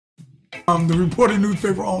The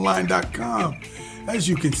reporternewspaperonline.com. As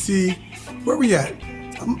you can see, where we at?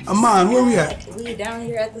 Iman, where we at? We're down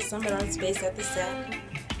here at the Summit Art Space at the SAC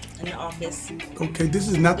in the office. Okay, this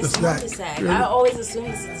is not the It's SAC. not the SAC. Really? I always assume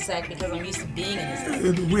this is the SAC because I'm used to being in the SAC.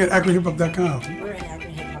 We're at AkronHipHop.com. We're in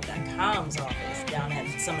AkronHipHop.com's office down at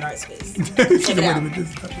the Summit Art Space. Wait Check it a out. minute.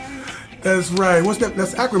 That's right. What's that?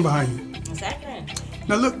 That's Akron behind you. It's Akron.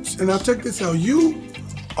 Now look, and now check this out. You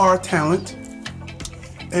are a talent,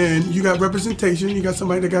 and you got representation. You got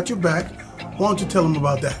somebody that got your back. Why don't you tell them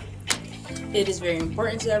about that? It is very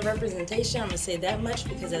important to have representation. I'm going to say that much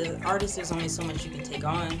because as an artist, there's only so much you can take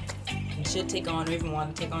on. You should take on or even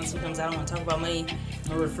want to take on. Sometimes I don't want to talk about money. I'm going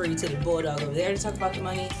to refer you to the bulldog over there to talk about the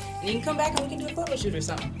money. And you can come back and we can do a photo shoot or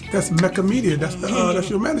something. That's Mecca Media. That's that's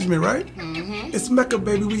your management, right? Mm-hmm. It's Mecca,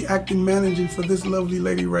 baby. We acting, managing for this lovely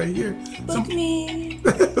lady right here. Book me.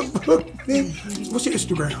 Book me. What's your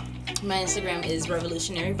Instagram? My Instagram is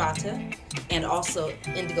Revolutionary Vata and also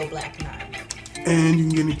Indigo Black 9. And you can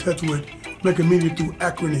get in touch with Mecca Media through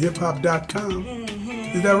AkronHipHop.com.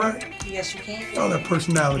 Is that right? Yes, you can. All that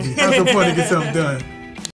personality. That's so fun to get something done.